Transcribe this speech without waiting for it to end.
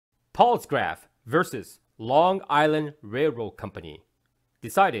Palsgraf versus Long Island Railroad Company.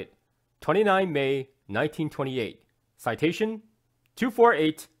 Decided 29 May 1928. Citation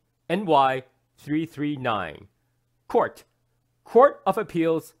 248 NY 339. Court of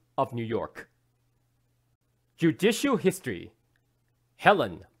Appeals of New York. Judicial history.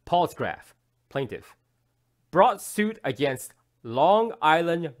 Helen Palsgraf, plaintiff, brought suit against Long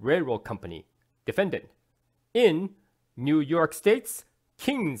Island Railroad Company, defendant, in New York State's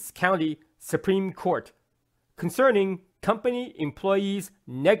Kings County Supreme Court concerning company employees'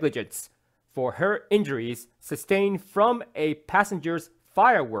 negligence for her injuries sustained from a passenger's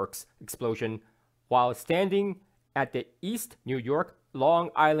fireworks explosion while standing at the East New York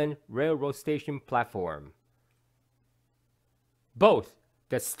Long Island Railroad Station platform. Both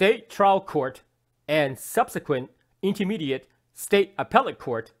the state trial court and subsequent intermediate state appellate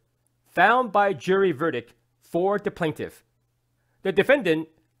court found by jury verdict for the plaintiff. The defendant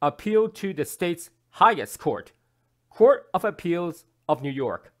appealed to the state's highest court, Court of Appeals of New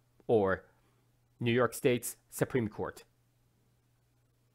York, or New York State's Supreme Court.